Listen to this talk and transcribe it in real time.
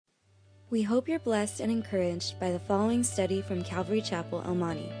We hope you're blessed and encouraged by the following study from Calvary Chapel, El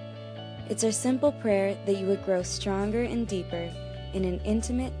Monte. It's our simple prayer that you would grow stronger and deeper in an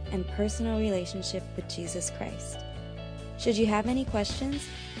intimate and personal relationship with Jesus Christ. Should you have any questions,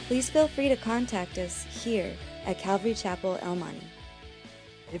 please feel free to contact us here at Calvary Chapel, El Monte.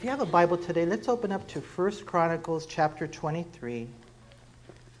 If you have a Bible today, let's open up to 1 Chronicles chapter 23.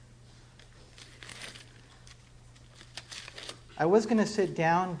 I was going to sit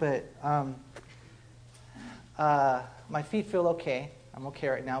down, but my feet feel okay. I'm okay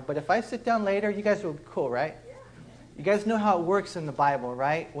right now. But if I sit down later, you guys will be cool, right? You guys know how it works in the Bible,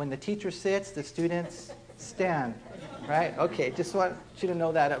 right? When the teacher sits, the students stand, right? Okay, just want you to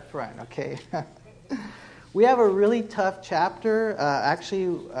know that up front, okay? We have a really tough chapter.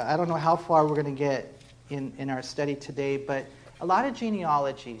 Actually, I don't know how far we're going to get in our study today, but a lot of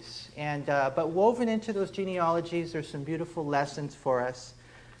genealogies. But woven into those genealogies, there's some beautiful lessons for us.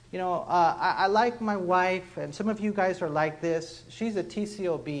 You know, I like my wife, and some of you guys are like this. She's a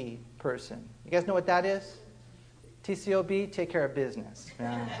TCOB person. You guys know what that is? TCOB, take care of business.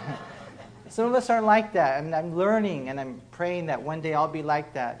 Some of us aren't like that, and I'm learning, and I'm praying that one day I'll be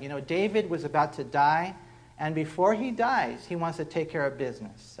like that. You know, David was about to die, and before he dies, he wants to take care of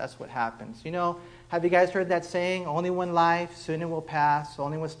business. That's what happens. You know, have you guys heard that saying, only one life, soon it will pass,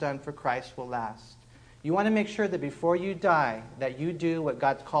 only what's done for Christ will last? You want to make sure that before you die, that you do what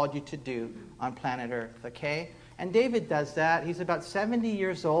God's called you to do on planet Earth, okay? And David does that. He's about 70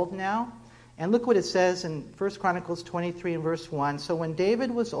 years old now. And look what it says in 1 Chronicles 23 and verse 1. So when David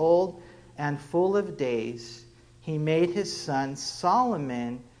was old and full of days, he made his son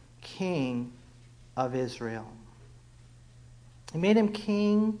Solomon king of Israel. He made him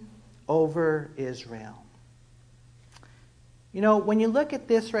king over Israel. You know, when you look at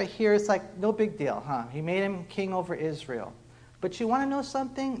this right here, it's like no big deal, huh? He made him king over Israel. But you want to know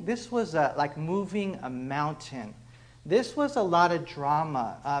something? This was like moving a mountain. This was a lot of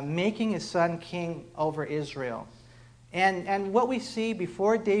drama, making his son king over Israel. And what we see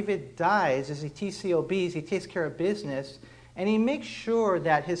before David dies is he TCOBs, he takes care of business, and he makes sure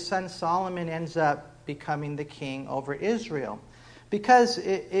that his son Solomon ends up becoming the king over Israel. Because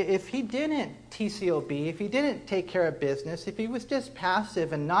if he didn't TCOB, if he didn't take care of business, if he was just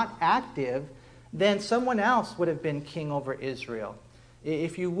passive and not active, then someone else would have been king over Israel.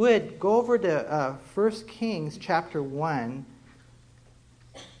 If you would, go over to 1 Kings chapter 1.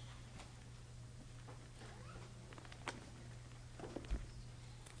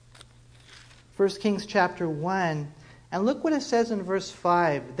 1 Kings chapter 1, and look what it says in verse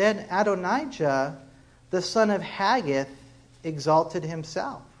 5. Then Adonijah, the son of Haggith, exalted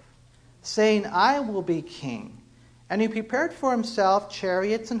himself, saying, I will be king. And he prepared for himself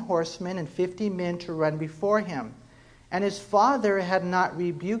chariots and horsemen and 50 men to run before him. And his father had not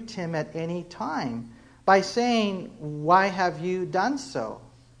rebuked him at any time by saying, Why have you done so?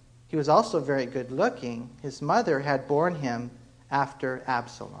 He was also very good looking. His mother had borne him after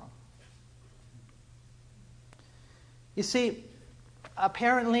Absalom. You see,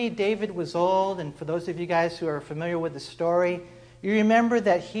 apparently David was old, and for those of you guys who are familiar with the story, you remember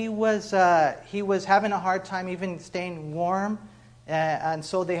that he was having a hard time even staying warm, and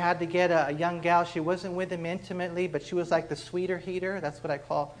so they had to get a young gal. She wasn't with him intimately, but she was like the sweeter heater. That's what I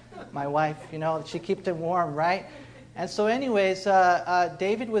call my wife. You know, she kept him warm, right? And so, anyways,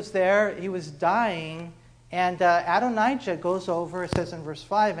 David was there. He was dying, and Adonijah goes over. It says in verse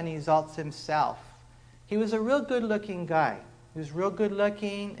 5, and he exalts himself. He was a real good-looking guy. He was real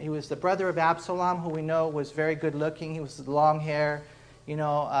good-looking. He was the brother of Absalom, who we know was very good-looking. He was the long hair, you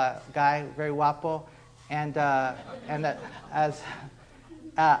know, guy, very guapo. And as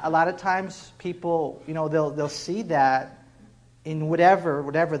a lot of times people, you know, they'll see that in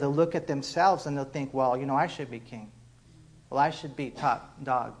whatever, they'll look at themselves and they'll think, well, you know, I should be king. Well, I should be top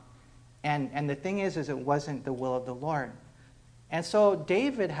dog. And the thing is it wasn't the will of the Lord. And so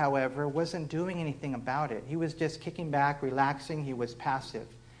David, however, wasn't doing anything about it. He was just kicking back, relaxing. He was passive.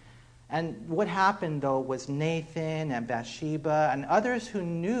 And what happened, though, was Nathan and Bathsheba and others who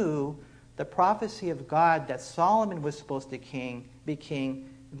knew the prophecy of God that Solomon was supposed to be king,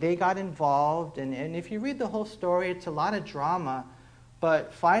 they got involved. And if you read the whole story, it's a lot of drama.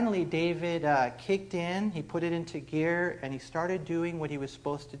 But finally, David kicked in. He put it into gear, and he started doing what he was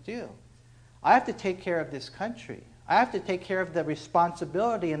supposed to do. I have to take care of this country. I have to take care of the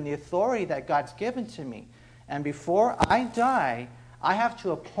responsibility and the authority that God's given to me. And before I die, I have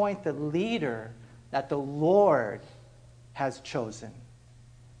to appoint the leader that the Lord has chosen.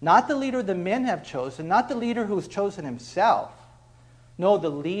 Not the leader the men have chosen, not the leader who's chosen himself. No, the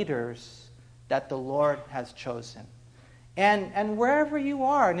leaders that the Lord has chosen. And wherever you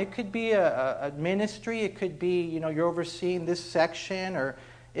are, and it could be a ministry, it could be, you're overseeing this section, or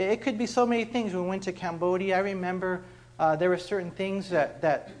it could be so many things. We went to Cambodia. I remember there were certain things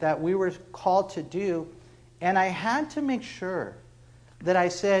that we were called to do, and I had to make sure that I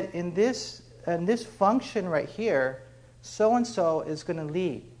said, in this function right here, so-and-so is going to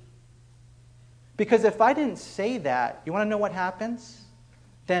lead. Because if I didn't say that, you want to know what happens?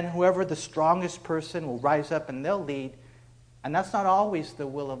 Then whoever the strongest person will rise up and they'll lead. And that's not always the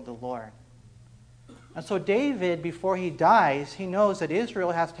will of the Lord. And so David, before he dies, he knows that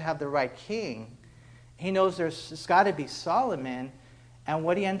Israel has to have the right king. He knows it's got to be Solomon. And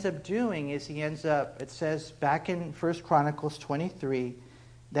what he ends up doing is it says back in 1 Chronicles 23,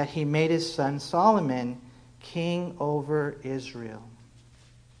 that he made his son Solomon king over Israel.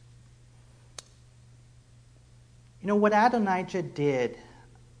 What Adonijah did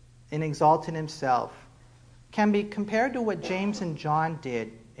in exalting himself can be compared to what James and John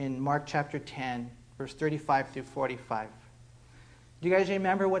did in Mark chapter 10, verse 35 through 45. Do you guys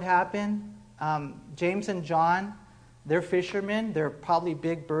remember what happened? James and John, they're fishermen. They're probably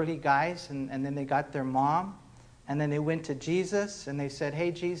big, burly guys. And then they got their mom. And then they went to Jesus and they said,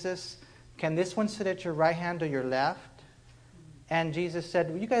 "Hey, Jesus, can this one sit at your right hand or your left?" And Jesus said,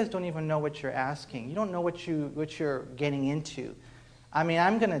 "Well, you guys don't even know what you're asking. You don't know what you're getting into. I mean,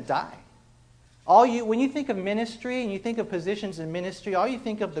 I'm going to die." When you think of ministry and you think of positions in ministry, all you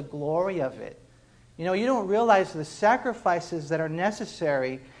think of the glory of it. You don't realize the sacrifices that are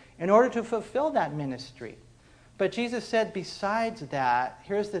necessary in order to fulfill that ministry. But Jesus said, besides that,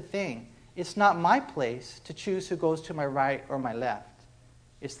 here's the thing. It's not my place to choose who goes to my right or my left.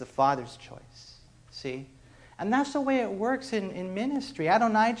 It's the Father's choice. See? And that's the way it works in ministry.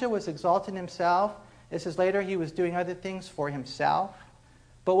 Adonijah was exalting himself. It says later he was doing other things for himself.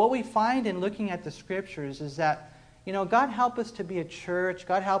 But what we find in looking at the scriptures is that, God help us to be a church,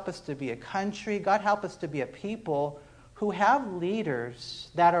 God help us to be a country, God help us to be a people who have leaders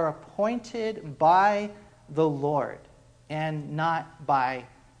that are appointed by the Lord and not by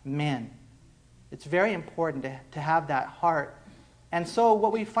men. It's very important to have that heart. And so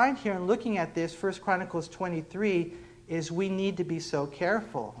what we find here in looking at this, 1 Chronicles 23, is we need to be so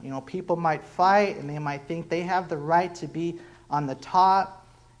careful. People might fight and they might think they have the right to be on the top.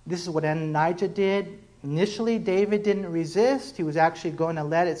 This is what Adonijah did. Initially, David didn't resist. He was actually going to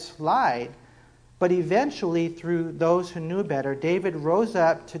let it slide. But eventually, through those who knew better, David rose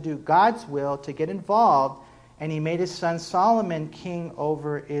up to do God's will, to get involved, and he made his son Solomon king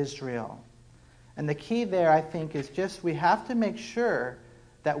over Israel. And the key there, I think, is just we have to make sure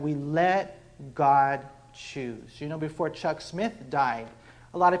that we let God choose. Before Chuck Smith died,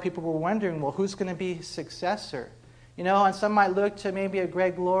 a lot of people were wondering, well, who's going to be his successor? And some might look to maybe a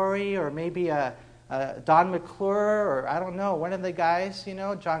Greg Laurie or maybe a Don McClure or I don't know, one of the guys,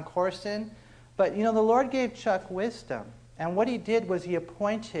 John Corson. But, the Lord gave Chuck wisdom. And what he did was he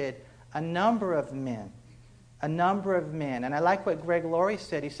appointed a number of men. And I like what Greg Laurie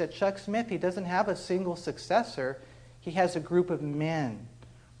said. He said, Chuck Smith, he doesn't have a single successor. He has a group of men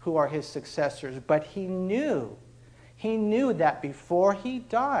who are his successors. But he knew that before he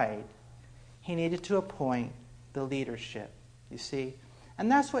died, he needed to appoint the leadership, you see.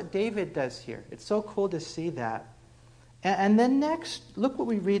 And that's what David does here. It's so cool to see that. And then next, look what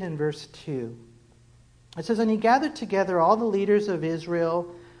we read in verse 2. It says, "And he gathered together all the leaders of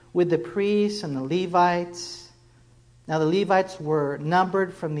Israel with the priests and the Levites." Now the Levites were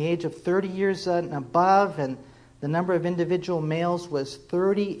numbered from the age of 30 years and above, and the number of individual males was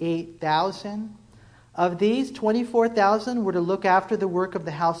 38,000. Of these, 24,000 were to look after the work of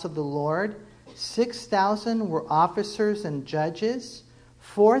the house of the Lord. 6,000 were officers and judges.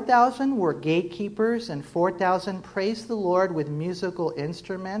 4,000 were gatekeepers, and 4,000 praised the Lord with musical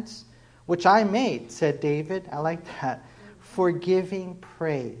instruments, which I made, said David. I like that. For giving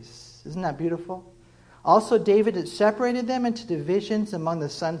praise. Isn't that beautiful? Also, David had separated them into divisions among the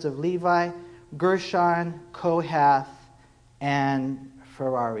sons of Levi, Gershon, Kohath, and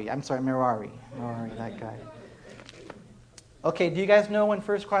Merari, that guy. Okay, do you guys know when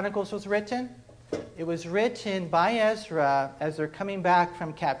 1 Chronicles was written? It was written by Ezra as they're coming back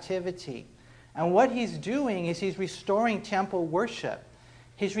from captivity. And what he's doing is he's restoring temple worship.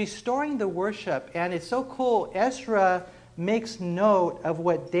 He's restoring the worship, and it's so cool. Ezra makes note of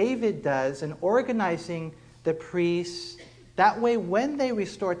what David does in organizing the priests. That way, when they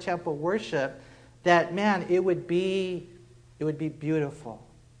restore temple worship, that, man, it would be beautiful.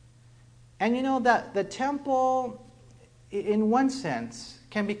 And that the temple, in one sense,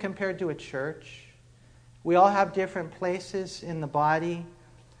 can be compared to a church. We all have different places in the body.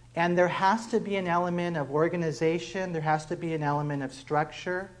 And there has to be an element of organization. There has to be an element of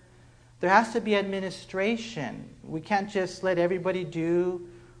structure. There has to be administration. We can't just let everybody do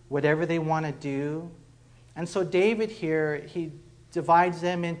whatever they want to do. And so David here, he divides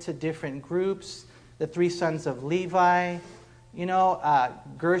them into different groups. The 3 sons of Levi,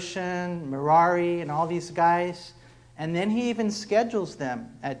 Gershon, Merari, and all these guys. And then he even schedules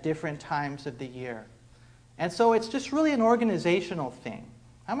them at different times of the year. And so it's just really an organizational thing.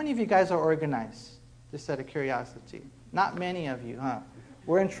 How many of you guys are organized? Just out of curiosity. Not many of you, huh?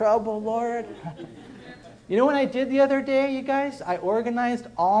 We're in trouble, Lord. You know what I did the other day, you guys? I organized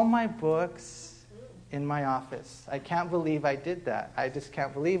all my books in my office. I can't believe I did that. I just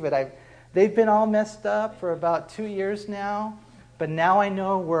can't believe it. They've been all messed up for about 2 years now. But now I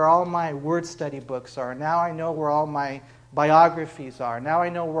know where all my word study books are. Now I know where all my biographies are. Now I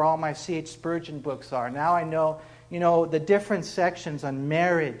know where all my C.H. Spurgeon books are. Now I know, the different sections on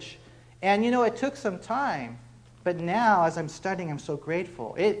marriage. And, it took some time. But now, as I'm studying, I'm so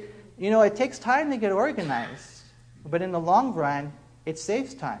grateful. It takes time to get organized. But in the long run, it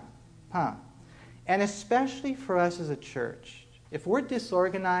saves time. And especially for us as a church. If we're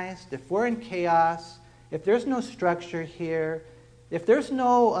disorganized, if we're in chaos, if there's no structure here, if there's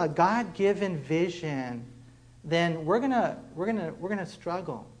no God-given vision, then we're gonna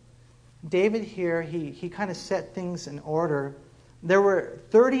struggle. David here, he kind of set things in order. There were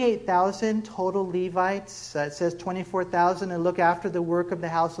 38,000 total Levites. It says 24,000 to look after the work of the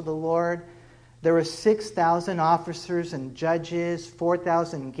house of the Lord. There were 6,000 officers and judges,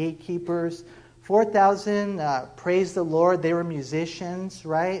 4,000 gatekeepers, 4,000 praise the Lord. They were musicians,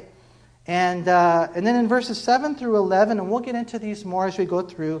 right? And then in verses 7 through 11, and we'll get into these more as we go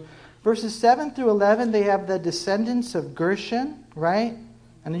through, verses 7 through 11, they have the descendants of Gershon, right?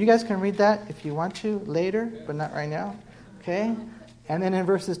 And you guys can read that if you want to later, but not right now. Okay? And then in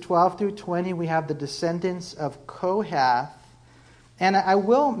verses 12 through 20, we have the descendants of Kohath. And I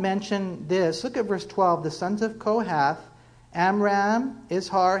will mention this. Look at verse 12. The sons of Kohath, Amram,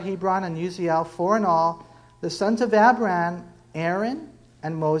 Izhar, Hebron, and Uziel, 4 in all. The sons of Abram, Aaron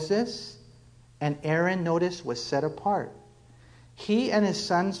and Moses. And Aaron, notice, was set apart, he and his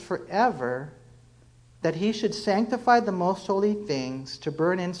sons forever, that he should sanctify the most holy things, to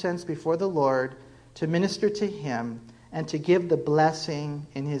burn incense before the Lord, to minister to him, and to give the blessing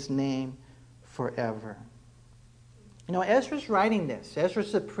in his name forever. Ezra's writing this.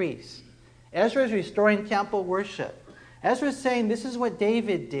 Ezra's the priest. Ezra's restoring temple worship. Ezra's saying this is what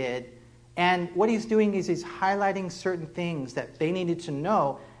David did, and what he's doing is he's highlighting certain things that they needed to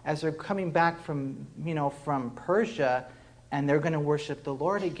know as they're coming back from Persia, and they're going to worship the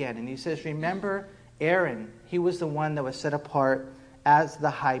Lord again. And he says, remember Aaron, he was the one that was set apart as the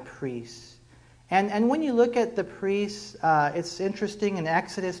high priest. And when you look at the priests, it's interesting, in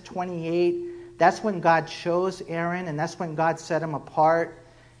Exodus 28, that's when God chose Aaron, and that's when God set him apart.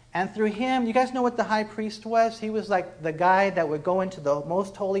 And through him, you guys know what the high priest was? He was like the guy that would go into the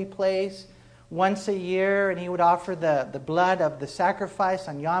most holy place once a year, and he would offer the blood of the sacrifice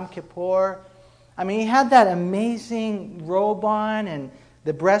on Yom Kippur. I mean, he had that amazing robe on and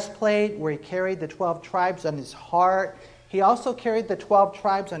the breastplate where he carried the 12 tribes on his heart. He also carried the 12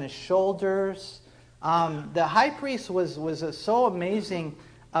 tribes on his shoulders. The high priest was so amazing,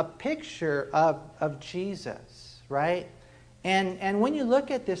 a picture of Jesus, right? And when you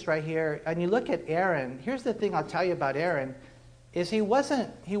look at this right here, and you look at Aaron, here's the thing I'll tell you about Aaron, is he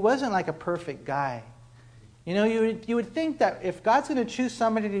wasn't like a perfect guy. You would think that if God's going to choose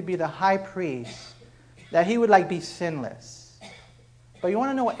somebody to be the high priest, that he would be sinless. But you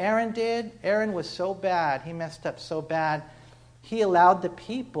want to know what Aaron did? Aaron was so bad, he messed up so bad, he allowed the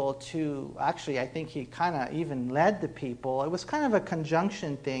people to, actually I think he kind of even led the people. It was kind of a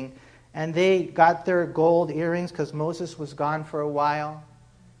conjunction thing. And they got their gold earrings because Moses was gone for a while.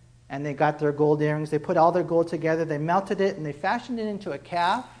 And they got their gold earrings. They put all their gold together. They melted it and they fashioned it into a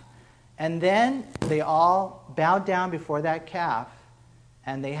calf. And then they all bowed down before that calf.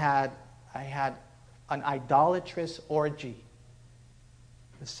 And I had an idolatrous orgy.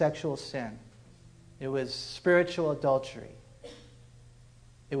 The sexual sin. It was spiritual adultery.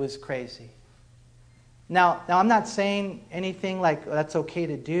 It was crazy. Now I'm not saying anything like that's okay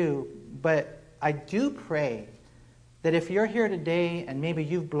to do, but I do pray that if you're here today and maybe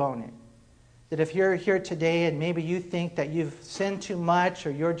you've blown it, that if you're here today and maybe you think that you've sinned too much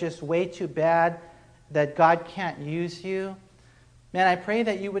or you're just way too bad, that God can't use you, man, I pray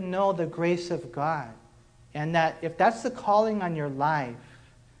that you would know the grace of God. And that if that's the calling on your life,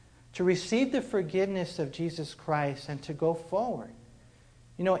 to receive the forgiveness of Jesus Christ and to go forward.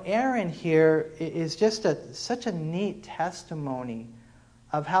 Aaron here is just such a neat testimony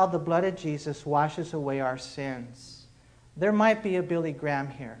of how the blood of Jesus washes away our sins. There might be a Billy Graham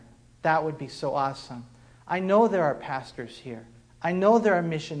here. That would be so awesome. I know there are pastors here. I know there are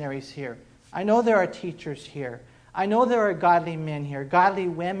missionaries here. I know there are teachers here. I know there are godly men here, godly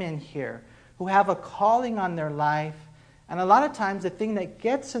women here who have a calling on their life. And a lot of times the thing that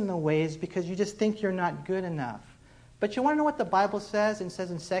gets in the way is because you just think you're not good enough. But you want to know what the Bible says? It says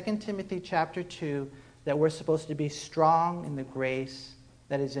in 2 Timothy chapter 2 that we're supposed to be strong in the grace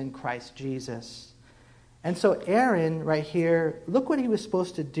that is in Christ Jesus. And so Aaron right here, look what he was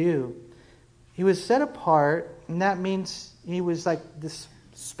supposed to do. He was set apart, and that means he was like this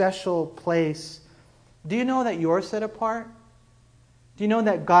special place. Do you know that you're set apart? Do you know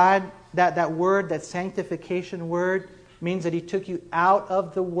that God, that word, that sanctification word, means that He took you out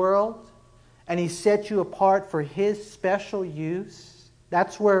of the world and He set you apart for His special use?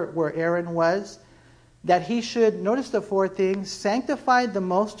 That's where Aaron was. That he should, notice the four things, sanctify the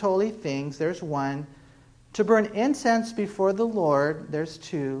most holy things, there's one. To burn incense before the Lord, there's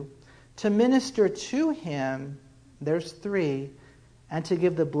two. To minister to Him, there's three. And to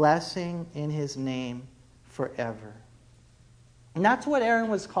give the blessing in His name forever. And that's what Aaron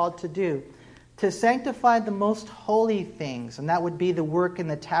was called to do. To sanctify the most holy things. And that would be the work in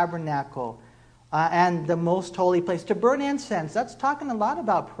the tabernacle. And the most holy place. To burn incense. That's talking a lot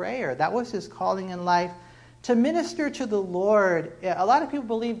about prayer. That was his calling in life. To minister to the Lord. A lot of people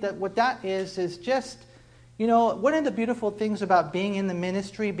believe that what that is just, you know, one of the beautiful things about being in the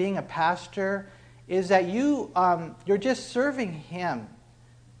ministry, being a pastor, is that you're just serving Him.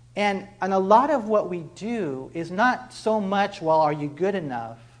 And a lot of what we do is not so much, well, are you good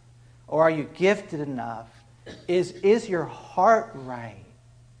enough? Or are you gifted enough? Is your heart right?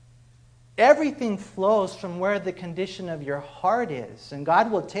 Everything flows from where the condition of your heart is. And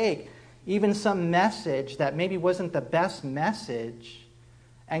God will take even some message that maybe wasn't the best message,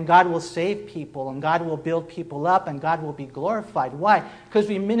 and God will save people, and God will build people up, and God will be glorified. Why? Because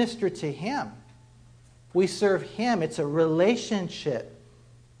we minister to Him. We serve Him. It's a relationship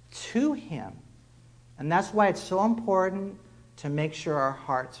to Him. And that's why it's so important to make sure our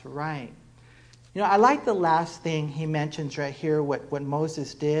heart's right. You know, I like the last thing he mentions right here, what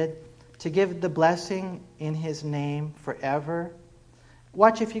Moses did. To give the blessing in His name forever.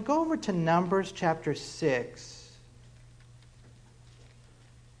 Watch, if you go over to Numbers chapter 6.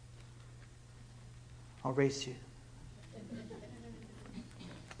 I'll race you.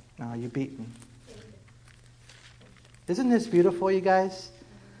 No, you beat me. Isn't this beautiful, you guys?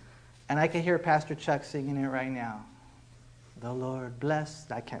 And I can hear Pastor Chuck singing it right now. The Lord bless.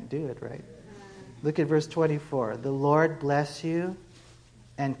 I can't do it, right? Look at verse 24. The Lord bless you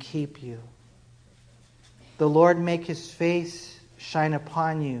and keep you. The Lord make His face shine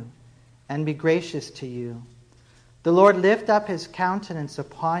upon you and be gracious to you. The Lord lift up His countenance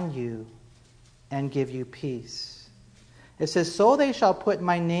upon you and give you peace. It says, so they shall put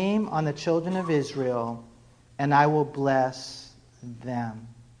my name on the children of Israel, and I will bless them.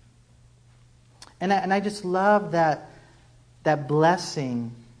 And I just love that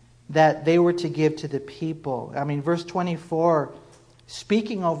blessing that they were to give to the people. I mean, verse 24,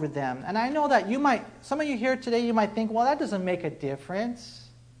 speaking over them. And I know that some of you here today, you might think, well, that doesn't make a difference.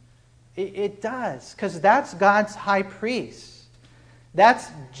 It does, because that's God's high priest. That's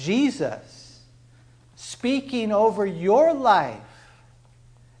Jesus speaking over your life.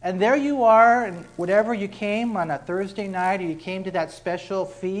 And there you are, and whatever you came on a Thursday night, or you came to that special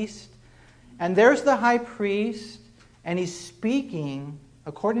feast, and there's the high priest, and he's speaking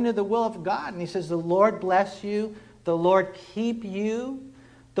according to the will of God. And he says, the Lord bless you. The Lord keep you.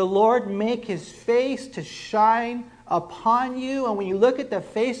 The Lord make His face to shine upon you. And when you look at the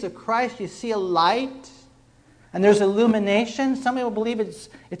face of Christ, you see a light. And there's illumination. Some people believe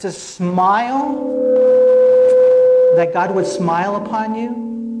it's a smile. That God would smile upon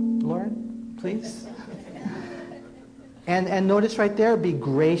you. Lord, please. And notice right there, be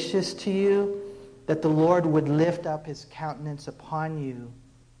gracious to you. That the Lord would lift up His countenance upon you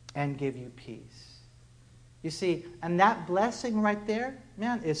and give you peace. You see, and that blessing right there,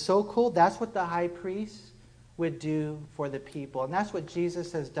 man, is so cool. That's what the high priest would do for the people. And that's what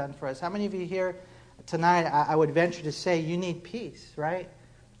Jesus has done for us. How many of you here tonight, I would venture to say, you need peace, right?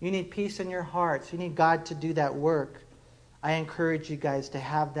 You need peace in your hearts. You need God to do that work. I encourage you guys to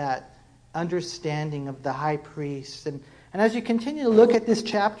have that understanding of the high priest. And as you continue to look at this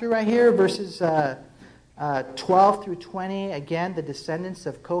chapter right here, verses 12 through 20, again, the descendants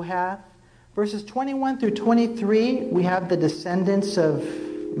of Kohath. Verses 21 through 23, we have the descendants of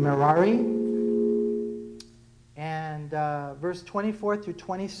Merari. And verse 24 through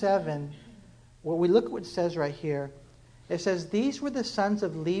 27, we look at what it says right here. It says, these were the sons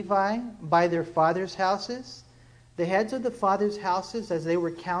of Levi by their fathers' houses. The heads of the fathers' houses, as they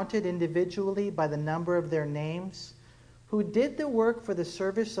were counted individually by the number of their names, who did the work for the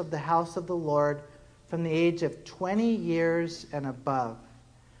service of the house of the Lord from the age of 20 years and above.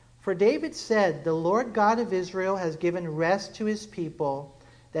 For David said, the Lord God of Israel has given rest to his people,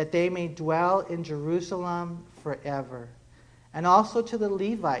 that they may dwell in Jerusalem forever. And also to the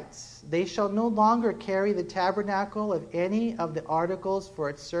Levites, they shall no longer carry the tabernacle of any of the articles for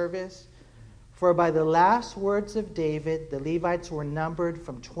its service. For by the last words of David, the Levites were numbered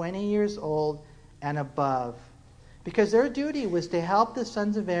from 20 years old and above, because their duty was to help the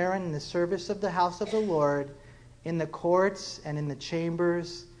sons of Aaron in the service of the house of the Lord, in the courts and in the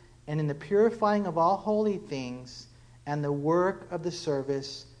chambers, and in the purifying of all holy things, and the work of the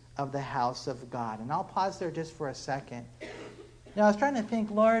service of the house of God. And I'll pause there just for a second. Now, I was trying to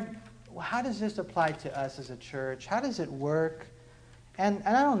think, Lord, how does this apply to us as a church? How does it work? And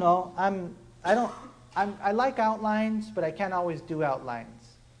I don't know. I like outlines, but I can't always do outlines.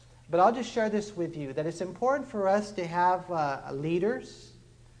 But I'll just share this with you, that it's important for us to have leaders.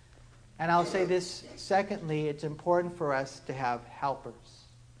 And I'll say this, secondly, it's important for us to have helpers.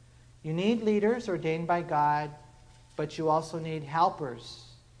 You need leaders ordained by God, but you also need helpers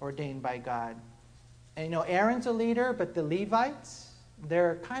ordained by God. And you know, Aaron's a leader, but the Levites,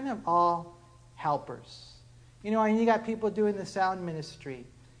 they're kind of all helpers. You know, and you got people doing the sound ministry.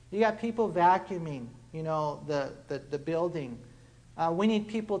 You got people vacuuming, you know, the building. We need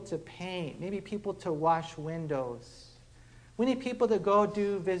people to paint, maybe people to wash windows. We need people to go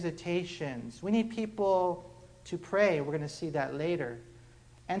do visitations. We need people to pray. We're going to see that later.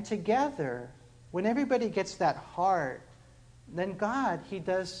 And together, when everybody gets that heart, then God, He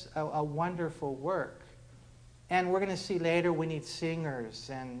does a wonderful work. And we're going to see later we need singers,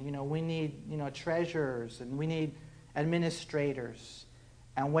 and you know, we need, you know, treasurers, and we need administrators.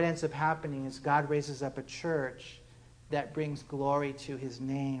 And what ends up happening is God raises up a church that brings glory to His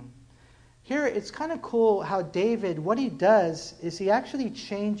name. Here, it's kind of cool how David, what he does is he actually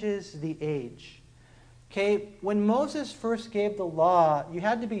changes the age. Okay, when Moses first gave the law, you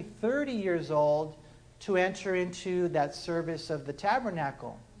had to be 30 years old to enter into that service of the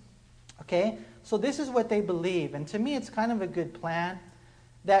tabernacle. Okay, so this is what they believe. And to me, it's kind of a good plan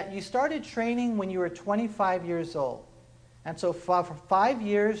that you started training when you were 25 years old. And so for 5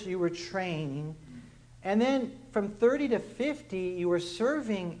 years, you were training. And then from 30 to 50, you were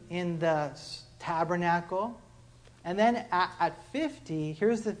serving in the tabernacle. And then at 50,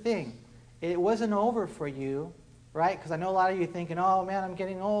 here's the thing. It wasn't over for you, right? Because I know a lot of you thinking, oh man, I'm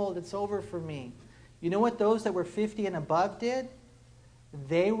getting old. It's over for me. You know what those that were 50 and above did?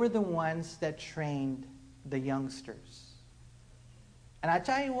 They were the ones that trained the youngsters. And I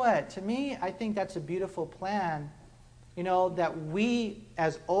tell you what, to me, I think that's a beautiful plan, you know, that we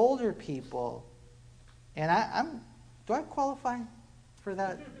as older people, and do I qualify for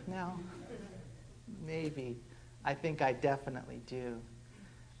that now? Maybe. I think I definitely do.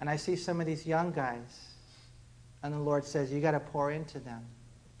 And I see some of these young guys, and the Lord says, you got to pour into them,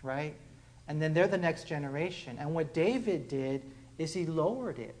 right? And then they're the next generation. And what David did is he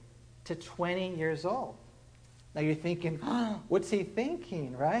lowered it to 20 years old. Now you're thinking, oh, what's he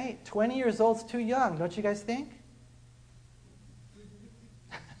thinking, right? 20 years old's too young, don't you guys think?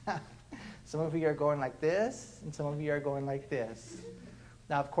 Some of you are going like this, and some of you are going like this.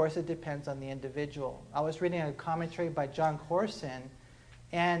 Now, of course, it depends on the individual. I was reading a commentary by John Corson,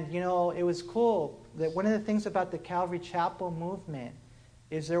 and, you know, it was cool that one of the things about the Calvary Chapel movement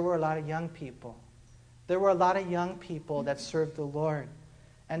is there were a lot of young people. There were a lot of young people that served the Lord.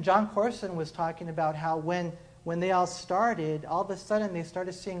 And John Corson was talking about how when they all started, all of a sudden they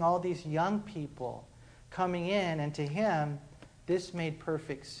started seeing all these young people coming in, and to him, this made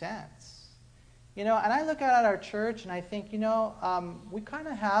perfect sense. You know, and I look at our church and I think, you know, we kind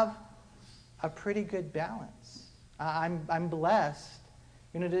of have a pretty good balance. I'm blessed.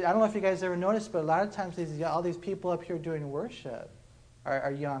 You know, I don't know if you guys ever noticed, but a lot of times all these people up here doing worship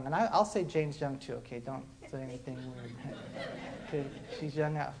are young. And I'll say Jane's young too, okay? Don't say anything weird. She's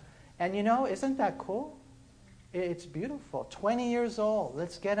young now. And you know, isn't that cool? It's beautiful. 20 years old.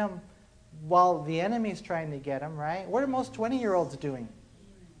 Let's get them while the enemy's trying to get them, right? What are most 20-year-olds doing?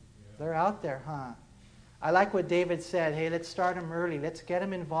 They're out there, huh? I like what David said. Hey, let's start them early. Let's get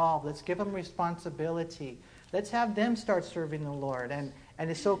them involved. Let's give them responsibility. Let's have them start serving the Lord. And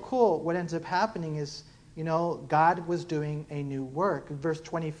it's so cool. What ends up happening is, you know, God was doing a new work. In verse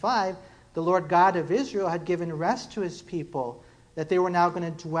 25, the Lord God of Israel had given rest to His people, that they were now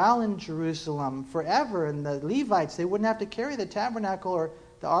going to dwell in Jerusalem forever. And the Levites, they wouldn't have to carry the tabernacle or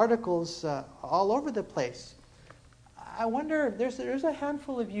the articles all over the place. I wonder, there's a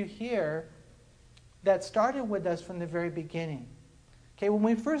handful of you here that started with us from the very beginning. Okay, when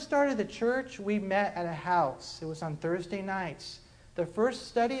we first started the church, we met at a house. It was on Thursday nights. The first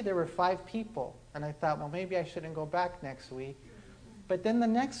study, there were 5 people. And I thought, well, maybe I shouldn't go back next week. But then the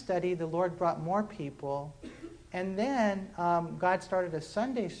next study, the Lord brought more people. And then God started a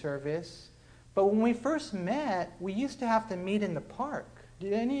Sunday service. But when we first met, we used to have to meet in the park.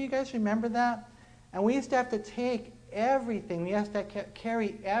 Do any of you guys remember that? And we used to have to take everything. We used to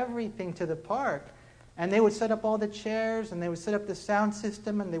carry everything to the park. And they would set up all the chairs, and they would set up the sound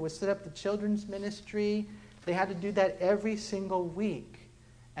system, and they would set up the children's ministry. They had to do that every single week.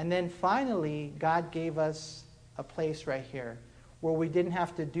 And then finally, God gave us a place right here where we didn't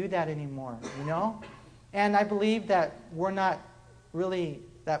have to do that anymore, you know? And I believe that we're not really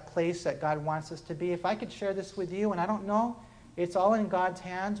that place that God wants us to be. If I could share this with you, and I don't know, it's all in God's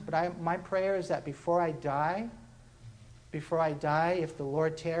hands, but my prayer is that before I die, if the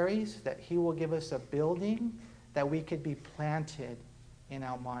Lord tarries, that He will give us a building that we could be planted in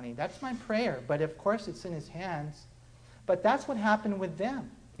El Monte. That's my prayer, but of course it's in His hands. But that's what happened with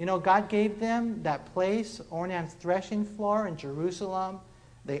them. You know, God gave them that place, Ornan's threshing floor in Jerusalem.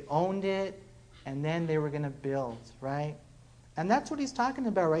 They owned it, and then they were going to build, right? And that's what he's talking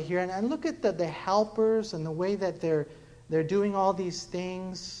about right here. And look at the helpers and the way that they're doing all these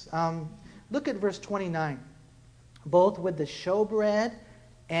things. Look at verse 29. Both with the showbread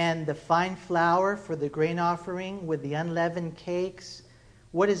and the fine flour for the grain offering, with the unleavened cakes,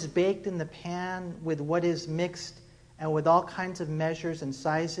 what is baked in the pan, with what is mixed, and with all kinds of measures and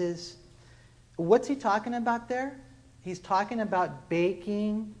sizes. What's he talking about there? He's talking about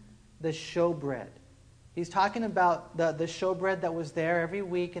baking the showbread. He's talking about the showbread that was there every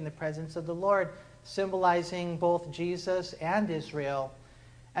week in the presence of the Lord, symbolizing both Jesus and Israel.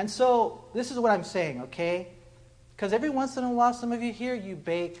 And so, this is what I'm saying, okay? Because every once in a while, some of you here, you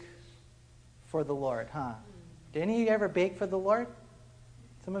bake for the Lord, huh? Did any of you ever bake for the Lord?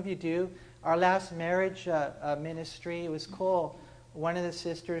 Some of you do. Our last marriage ministry, it was cool. One of the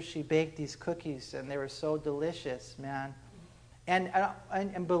sisters, she baked these cookies, and they were so delicious, man.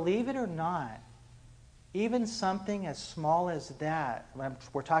 And believe it or not, even something as small as that,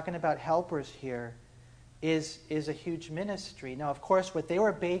 we're talking about helpers here, is a huge ministry. Now, of course, what they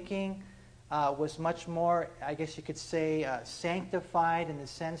were baking was much more, I guess you could say, sanctified in the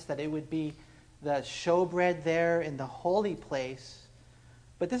sense that it would be the showbread there in the holy place.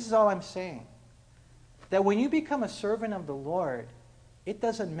 But this is all I'm saying. That when you become a servant of the Lord, it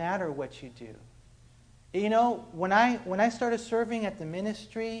doesn't matter what you do. You know, when I started serving at the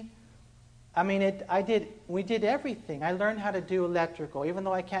ministry, I mean, we did everything. I learned how to do electrical, even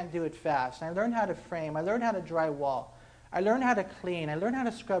though I can't do it fast. I learned how to frame. I learned how to drywall. I learned how to clean. I learned how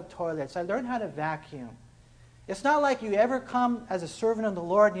to scrub toilets. I learned how to vacuum. It's not like you ever come as a servant of the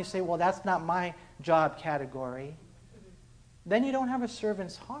Lord and you say, well, that's not my job category. Then you don't have a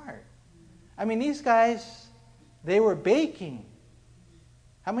servant's heart. I mean, these guys, they were baking.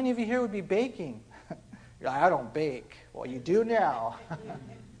 How many of you here would be baking? You're like, I don't bake. Well, you do now.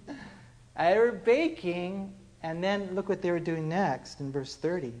 They were baking, and then look what they were doing next in verse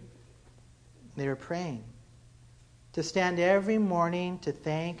 30. They were praying. To stand every morning to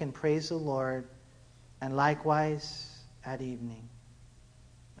thank and praise the Lord, and likewise at evening.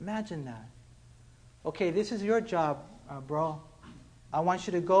 Imagine that. Okay, this is your job, bro. I want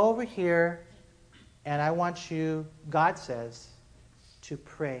you to go over here, and I want you, God says, to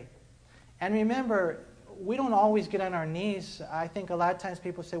pray. And remember, we don't always get on our knees. I think a lot of times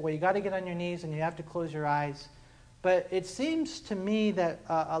people say, well, you got to get on your knees and you have to close your eyes. But it seems to me that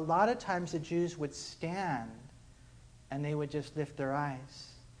a lot of times the Jews would stand and they would just lift their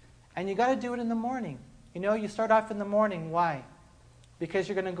eyes. And you got to do it in the morning. You know, you start off in the morning. Why? Because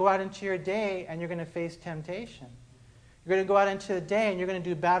you're going to go out into your day and you're going to face temptation. You're going to go out into the day and you're going to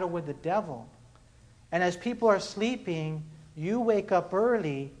do battle with the devil. And as people are sleeping, you wake up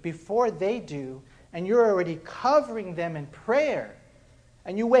early before they do, and you're already covering them in prayer.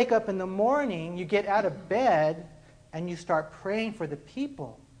 And you wake up in the morning, you get out of bed, and you start praying for the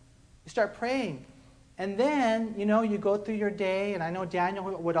people. You start praying. And then, you know, you go through your day, and I know Daniel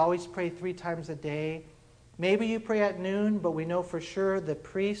would always pray 3 times a day. Maybe you pray at noon, but we know for sure the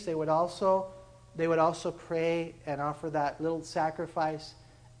priests, they would also pray and offer that little sacrifice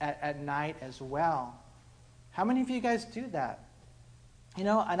at night as well. How many of you guys do that? You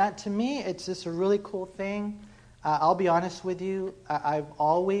know, and to me, it's just a really cool thing. I'll be honest with you. I've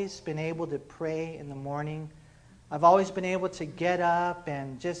always been able to pray in the morning. I've always been able to get up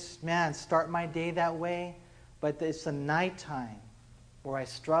and just, start my day that way. But it's the nighttime where I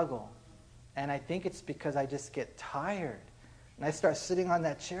struggle. And I think it's because I just get tired. And I start sitting on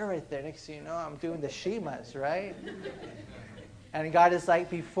that chair right there. Next thing you know, I'm doing the Shemas, right? And God is like,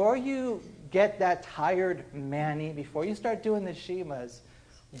 before you get that tired, Manny, before you start doing the Shemas,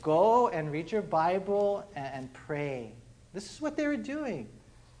 go and read your Bible and pray. This is what they were doing.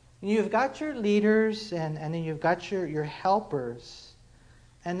 You've got your leaders and then you've got your helpers.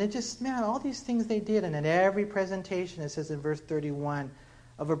 And they just, man, all these things they did. And in every presentation, it says in verse 31,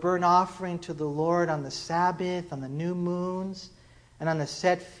 of a burnt offering to the Lord on the Sabbath, on the new moons, and on the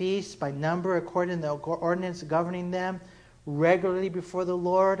set feasts by number according to the ordinance governing them, regularly before the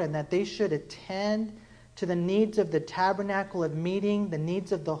Lord, and that they should attend to the needs of the tabernacle of meeting, the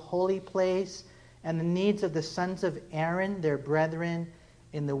needs of the holy place, and the needs of the sons of Aaron, their brethren,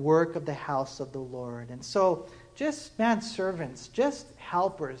 in the work of the house of the Lord. And so, just servants, just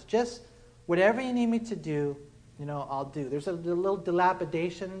helpers, just whatever you need me to do, I'll do. There's a little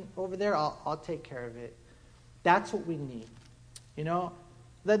dilapidation over there, I'll take care of it. That's what we need.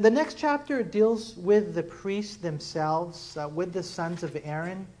 The next chapter deals with the priests themselves, with the sons of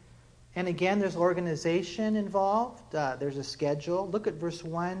Aaron. And again, there's organization involved. There's a schedule. Look at verse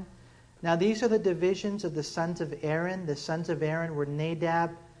 1. Now these are the divisions of the sons of Aaron. The sons of Aaron were Nadab,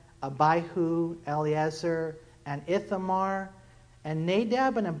 Abihu, Eleazar, and Ithamar. And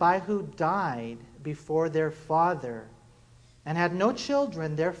Nadab and Abihu died before their father and had no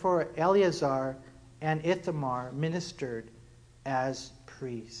children. Therefore Eleazar and Ithamar ministered as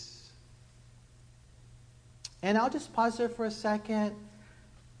priests. And I'll just pause there for a second.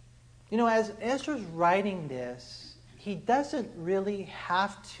 As Ezra's writing this, he doesn't really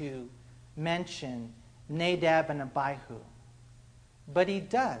have to mention Nadab and Abihu. But he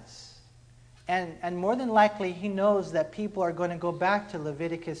does. And more than likely, he knows that people are going to go back to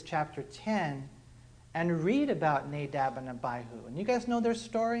Leviticus chapter 10 and read about Nadab and Abihu. And you guys know their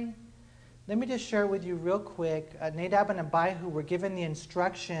story? Let me just share with you real quick. Nadab and Abihu were given the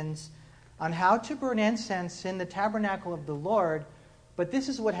instructions on how to burn incense in the tabernacle of the Lord. But this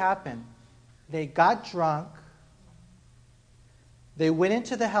is what happened. They got drunk. They went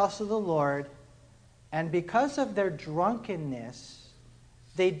into the house of the Lord. And because of their drunkenness,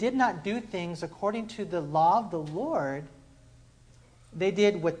 they did not do things according to the law of the Lord. They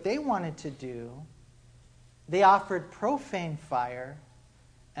did what they wanted to do. They offered profane fire.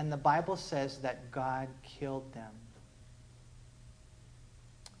 And the Bible says that God killed them.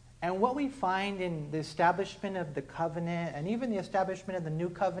 And what we find in the establishment of the covenant, and even the establishment of the new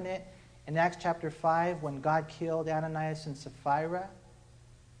covenant in Acts chapter 5, when God killed Ananias and Sapphira,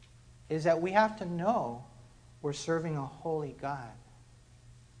 is that we have to know we're serving a holy God.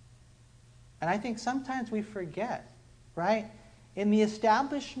 And I think sometimes we forget, right? In the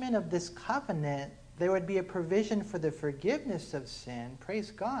establishment of this covenant, there would be a provision for the forgiveness of sin.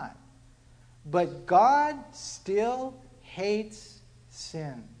 Praise God. But God still hates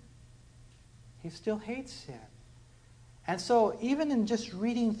sin. He still hates sin. And so even in just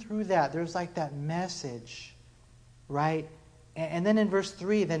reading through that, there's like that message, right? And then in verse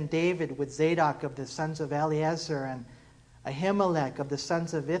 3, then David with Zadok of the sons of Eleazar and Ahimelech of the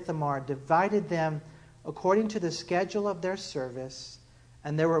sons of Ithamar divided them according to the schedule of their service.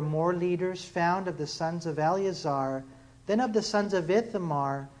 And there were more leaders found of the sons of Eleazar than of the sons of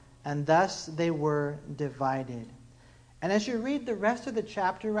Ithamar, and thus they were divided. And as you read the rest of the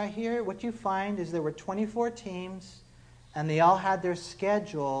chapter right here, what you find is there were 24 teams, and they all had their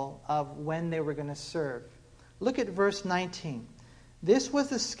schedule of when they were going to serve. Look at verse 19. This was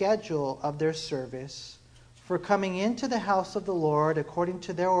the schedule of their service for coming into the house of the Lord according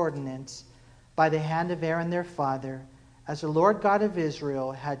to their ordinance by the hand of Aaron their father, as the Lord God of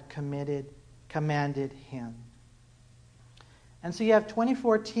Israel had commanded him. And so you have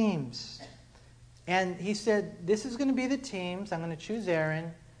 24 teams. And he said, this is going to be the teams. I'm going to choose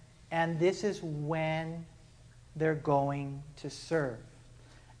Aaron. And this is when they're going to serve.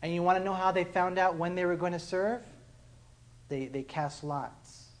 And you want to know how they found out when they were going to serve? They cast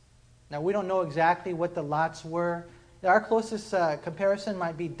lots. Now, we don't know exactly what the lots were. Our closest comparison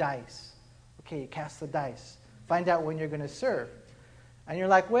might be dice. Okay, you cast the dice. Find out when you're going to serve. And you're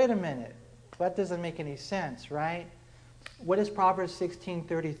like, wait a minute. That doesn't make any sense, right? What does Proverbs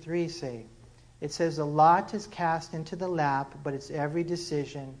 16:33 say? It says, a lot is cast into the lap, but its every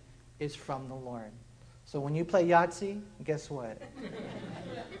decision is from the Lord. So when you play Yahtzee, guess what?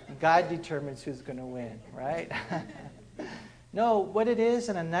 God determines who's going to win, right? No, what it is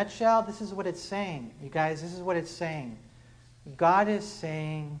in a nutshell, this is what it's saying. You guys, this is what it's saying. God is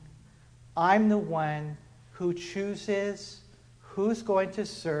saying, I'm the one who chooses who's going to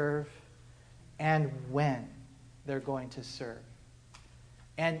serve and when they're going to serve.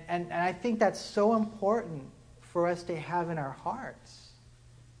 And I think that's so important for us to have in our hearts.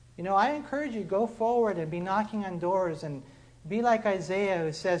 You know, I encourage you, go forward and be knocking on doors and be like Isaiah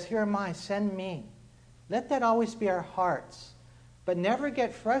who says, here am I, send me. Let that always be our hearts. But never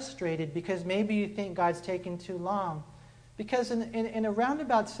get frustrated because maybe you think God's taking too long. Because in a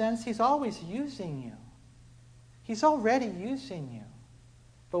roundabout sense, He's always using you. He's already using you.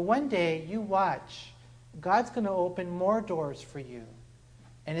 But one day, you watch, God's going to open more doors for you.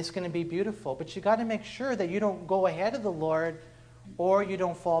 And it's going to be beautiful. But you got to make sure that you don't go ahead of the Lord or you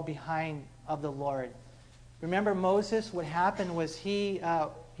don't fall behind of the Lord. Remember Moses, what happened was he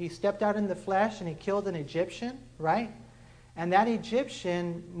stepped out in the flesh and he killed an Egyptian, right? And that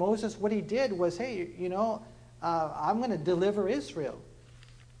Egyptian, Moses, what he did was, hey, you know, I'm going to deliver Israel.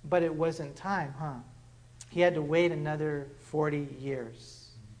 But it wasn't time, huh? He had to wait another 40 years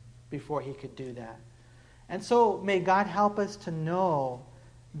before he could do that. And so may God help us to know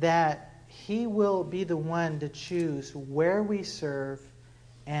that He will be the one to choose where we serve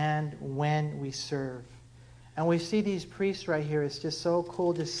and when we serve. And we see these priests right here. It's just so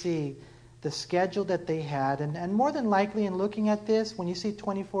cool to see the schedule that they had. And more than likely in looking at this, when you see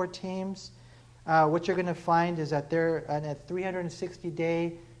 24 teams, what you're going to find is that they're on a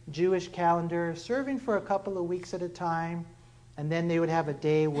 360-day Jewish calendar, serving for a couple of weeks at a time, and then they would have a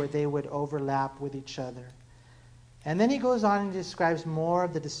day where they would overlap with each other. And then he goes on and describes more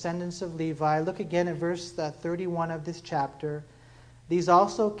of the descendants of Levi. Look again at verse 31 of this chapter. These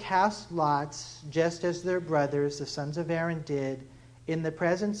also cast lots, just as their brothers, the sons of Aaron, did, in the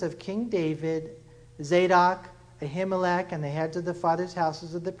presence of King David, Zadok, Ahimelech, and the heads of the fathers'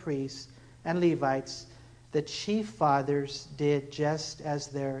 houses of the priests and Levites. The chief fathers did just as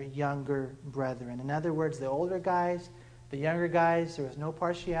their younger brethren. In other words, the older guys, the younger guys, there was no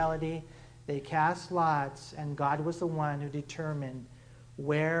partiality. They cast lots, and God was the one who determined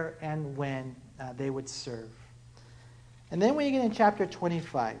where and when they would serve. And then when you get in chapter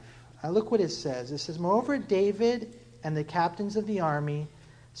 25, look what it says. It says, moreover, David and the captains of the army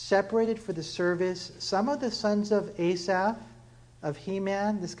separated for the service some of the sons of Asaph, of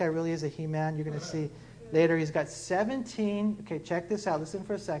Heman. This guy really is a Heman. You're going to see later he's got 17. Okay, check this out. Listen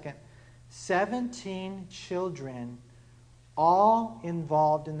for a second. 17 children, all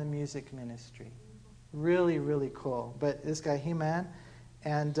involved in the music ministry. Really, really cool. But this guy, Heman,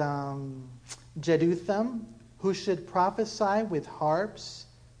 and Jeduthun, who should prophesy with harps,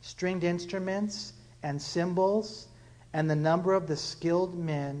 stringed instruments, and cymbals, and the number of the skilled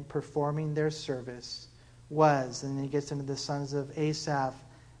men performing their service was, and then he gets into the sons of Asaph,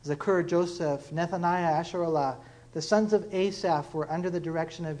 Zakur, Joseph, Nethaniah, Asherallah. The sons of Asaph were under the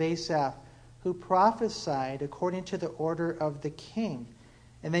direction of Asaph, who prophesied according to the order of the king.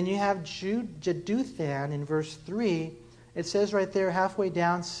 And then you have Jeduthun in verse 3. It says right there, halfway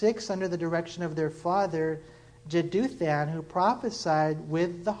down, 6 under the direction of their father, Jeduthun, who prophesied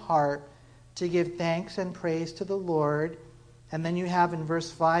with the harp to give thanks and praise to the Lord. And then you have in verse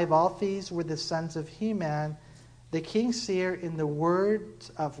 5, all these were the sons of Heman, the king's seer in the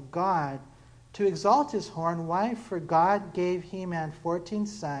words of God, to exalt his horn. Why? For God gave Heman 14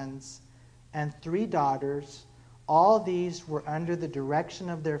 sons and 3 daughters. All these were under the direction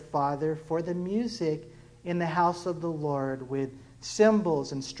of their father for the music in the house of the Lord, with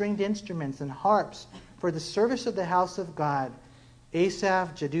cymbals and stringed instruments and harps for the service of the house of God.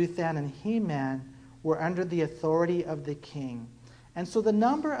 Asaph, Jeduthun, and Heman were under the authority of the king. And so the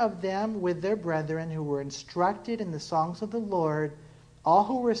number of them with their brethren who were instructed in the songs of the Lord, all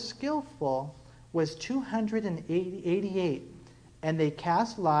who were skillful, was 288. And they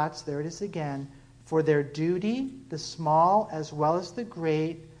cast lots, there it is again, for their duty, the small as well as the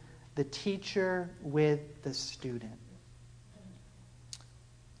great, the teacher with the student.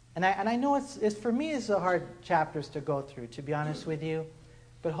 And I know it's for me, it's a hard chapters to go through, to be honest with you.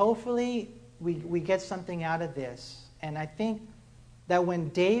 But hopefully we get something out of this. And I think that when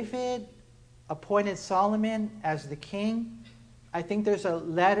David appointed Solomon as the king, I think there's a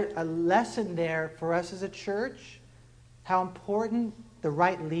lesson there for us as a church, how important the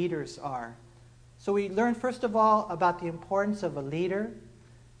right leaders are. So we learn, first of all, about the importance of a leader.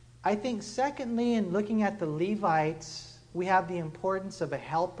 I think, secondly, in looking at the Levites, we have the importance of a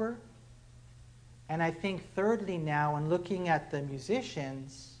helper. And I think, thirdly, now, in looking at the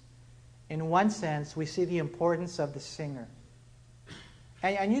musicians, in one sense, we see the importance of the singer.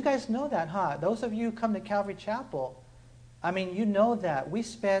 And you guys know that, huh? Those of you who come to Calvary Chapel, I mean, you know that. We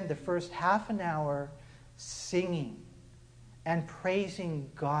spend the first half an hour singing and praising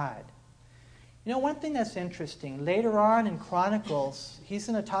God. You know, one thing that's interesting, later on in Chronicles, he's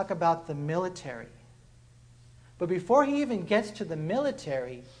going to talk about the military. But before he even gets to the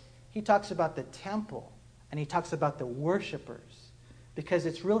military, he talks about the temple and he talks about the worshipers, because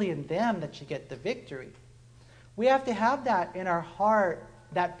it's really in them that you get the victory. We have to have that in our heart,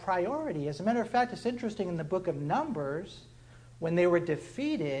 that priority. As a matter of fact, it's interesting in the book of Numbers, when they were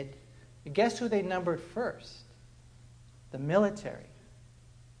defeated, guess who they numbered first? The military.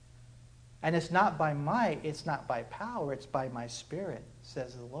 And it's not by might, it's not by power, it's by my Spirit,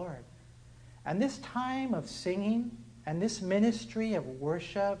 says the Lord. And this time of singing and this ministry of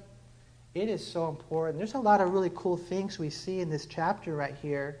worship, it is so important. There's a lot of really cool things we see in this chapter right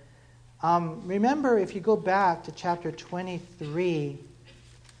here. Remember, if you go back to chapter 23,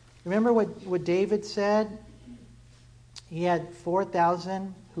 remember what David said? He had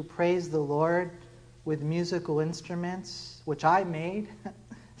 4,000 who praised the Lord with musical instruments, which I made,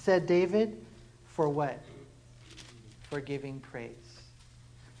 said David, for what? For giving praise.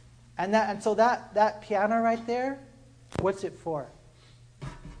 And so that piano right there, what's it for?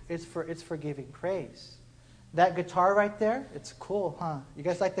 It's for giving praise. That guitar right there, it's cool, huh? You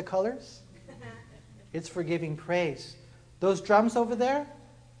guys like the colors? It's for giving praise. Those drums over there,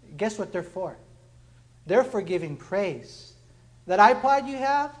 guess what they're for? They're for giving praise. That iPod you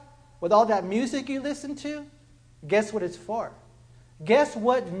have, with all that music you listen to, guess what it's for? Guess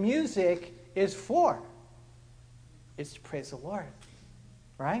what music is for? It's to praise the Lord.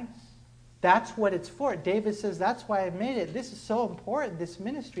 Right? That's what it's for. David says, that's why I made it. This is so important. This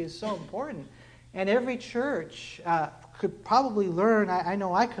ministry is so important. And every church could probably learn. I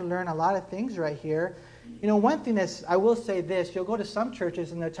know I could learn a lot of things right here. You know, one thing is, I will say this. You'll go to some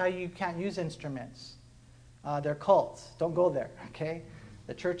churches and they'll tell you can't use instruments. They're cults. Don't go there, okay?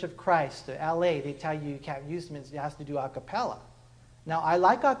 The Church of Christ, the LA, they tell you can't use them. You have to do a cappella. Now, I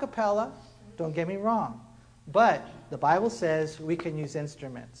like a cappella. Don't get me wrong. But the Bible says we can use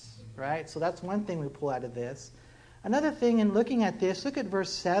instruments, right? So that's one thing we pull out of this. Another thing in looking at this, look at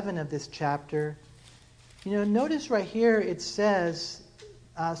verse 7 of this chapter. You know, notice right here it says,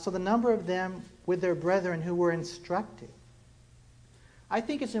 so the number of them with their brethren who were instructed. I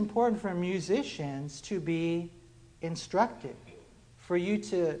think it's important for musicians to be instructed, for you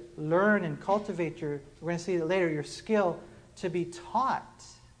to learn and cultivate we're going to see it later, your skill to be taught.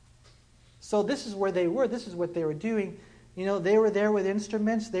 So this is where they were. This is what they were doing. You know, they were there with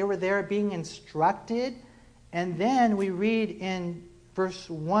instruments. They were there being instructed. And then we read in verse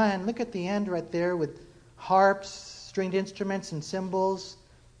 1, look at the end right there with harps, stringed instruments, and cymbals,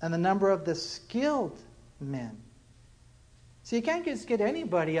 and the number of the skilled men. So you can't just get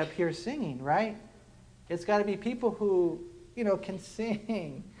anybody up here singing, right? It's got to be people who, you know, can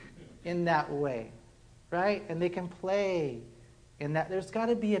sing in that way, right? And they can play in that. There's got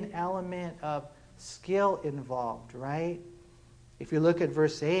to be an element of skill involved, right? If you look at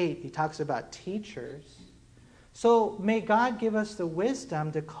verse 8, he talks about teachers. So may God give us the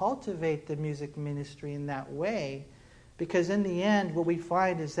wisdom to cultivate the music ministry in that way, because in the end, what we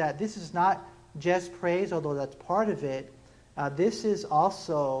find is that this is not just praise, although that's part of it. This is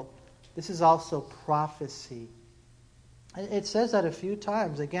also prophecy. It says that a few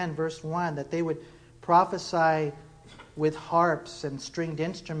times. Again, verse 1, that they would prophesy with harps and stringed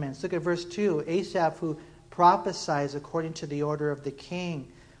instruments. Look at verse 2, Asaph who prophesies according to the order of the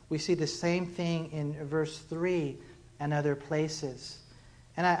king. We see the same thing in verse 3 and other places.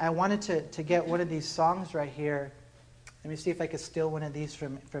 And I wanted to get one of these songs right here. Let me see if I can steal one of these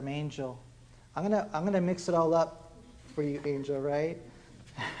from Angel. I'm gonna mix it all up for you, Angel, right?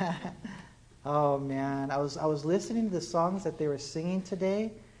 Oh man, I was listening to the songs that they were singing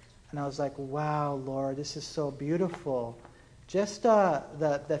today, and I was like, wow, Lord, this is so beautiful. Just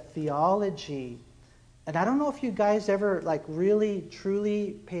the theology. And I don't know if you guys ever like really,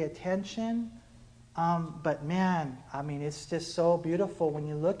 truly pay attention. But man, I mean, it's just so beautiful when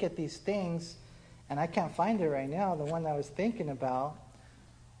you look at these things. And I can't find it right now, the one I was thinking about.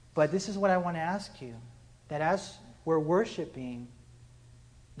 But this is what I want to ask you. That as we're worshiping,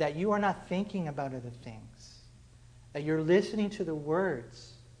 that you are not thinking about other things. That you're listening to the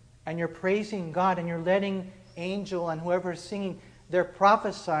words. And you're praising God. And you're letting Angel and whoever is singing, they're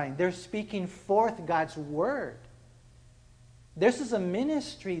prophesying. They're speaking forth God's word. This is a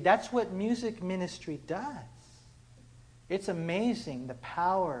ministry. That's what music ministry does. It's amazing, the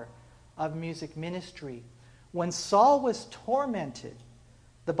power of music ministry. When Saul was tormented,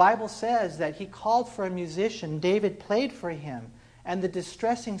 the Bible says that he called for a musician. David played for him, and the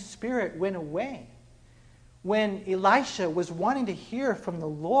distressing spirit went away. When Elisha was wanting to hear from the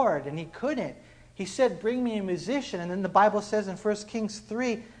Lord and he couldn't, he said, bring me a musician. And then the Bible says in 1 Kings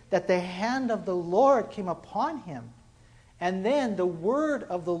 3 that the hand of the Lord came upon him. And then the word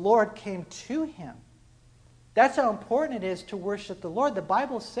of the Lord came to him. That's how important it is to worship the Lord. The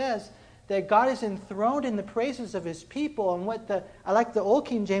Bible says that God is enthroned in the praises of his people. And I like the Old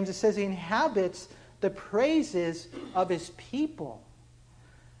King James, it says he inhabits the praises of his people.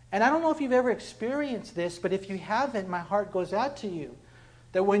 And I don't know if you've ever experienced this, but if you haven't, my heart goes out to you.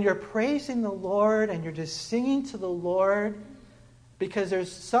 That when you're praising the Lord and you're just singing to the Lord, because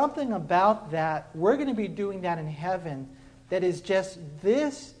there's something about that, we're going to be doing that in heaven, that is just,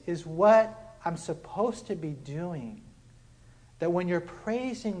 this is what I'm supposed to be doing. That when you're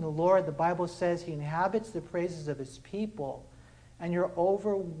praising the Lord, the Bible says he inhabits the praises of his people, and you're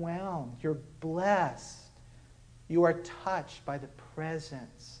overwhelmed, you're blessed, you are touched by the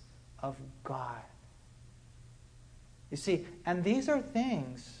presence of God. You see, and these are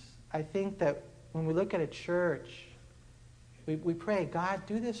things, I think, that when we look at a church, we pray, God,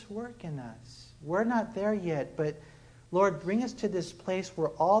 do this work in us. We're not there yet, but Lord, bring us to this place where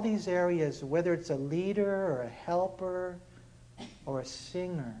all these areas, whether it's a leader or a helper or a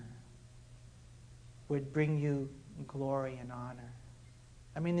singer, would bring you glory and honor.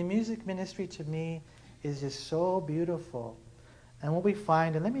 I mean, the music ministry to me is just so beautiful. And what we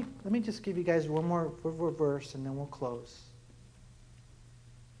find, and let me just give you guys one more verse and then we'll close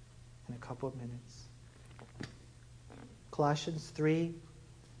in a couple of minutes. Colossians 3.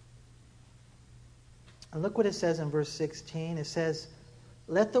 And look what it says in verse 16. It says,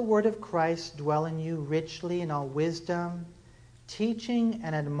 "Let the word of Christ dwell in you richly in all wisdom, teaching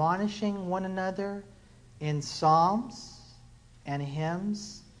and admonishing one another in psalms and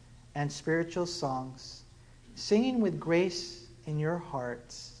hymns and spiritual songs, singing with grace in your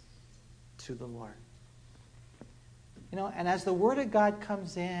hearts to the Lord." You know, and as the Word of God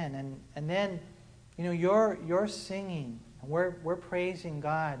comes in, and then, you know, you're singing, and we're praising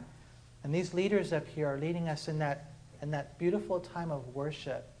God, and these leaders up here are leading us in that beautiful time of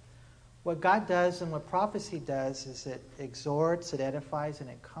worship. What God does and what prophecy does is it exhorts, it edifies, and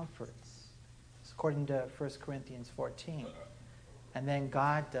it comforts. It's according to 1 Corinthians 14. And then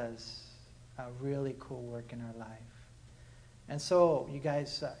God does a really cool work in our life. And so, you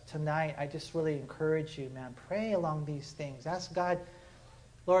guys, tonight, I just really encourage you, man, pray along these things. Ask God,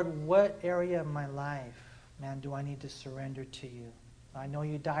 Lord, what area of my life, man, do I need to surrender to you? I know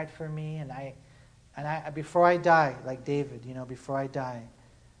you died for me, and I before I die, like David, you know, before I die,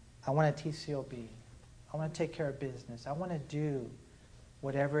 I want a TCOB. I want to take care of business. I want to do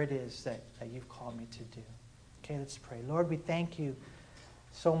whatever it is that you've called me to do. Okay, let's pray. Lord, we thank you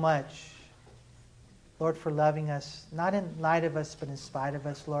so much, Lord, for loving us, not in light of us, but in spite of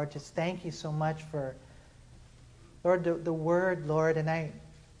us, Lord. Just thank you so much for, Lord, the word, Lord. And I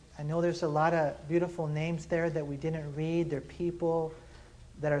know there's a lot of beautiful names there that we didn't read. They're people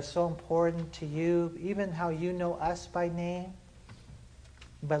that are so important to you, even how you know us by name.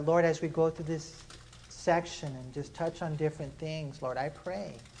 But Lord, as we go through this section and just touch on different things, Lord, I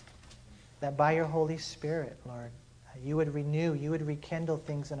pray that by your Holy Spirit, Lord, you would renew, you would rekindle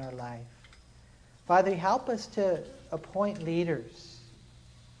things in our life. Father, help us to appoint leaders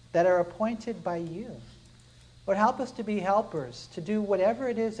that are appointed by you. Lord, help us to be helpers, to do whatever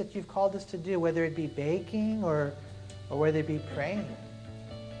it is that you've called us to do, whether it be baking or whether it be praying.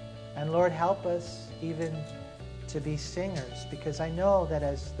 And Lord, help us even to be singers, because I know that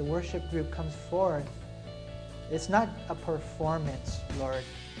as the worship group comes forth, it's not a performance, Lord.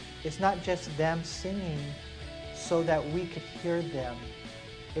 It's not just them singing so that we could hear them.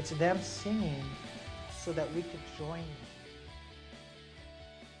 It's them singing so that we could join them.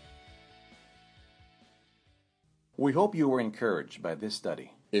 We hope you were encouraged by this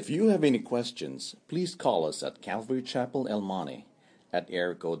study. If you have any questions, please call us at Calvary Chapel El Monte at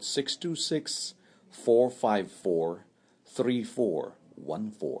area code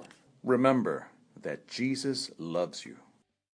 626-454-3414. Remember that Jesus loves you.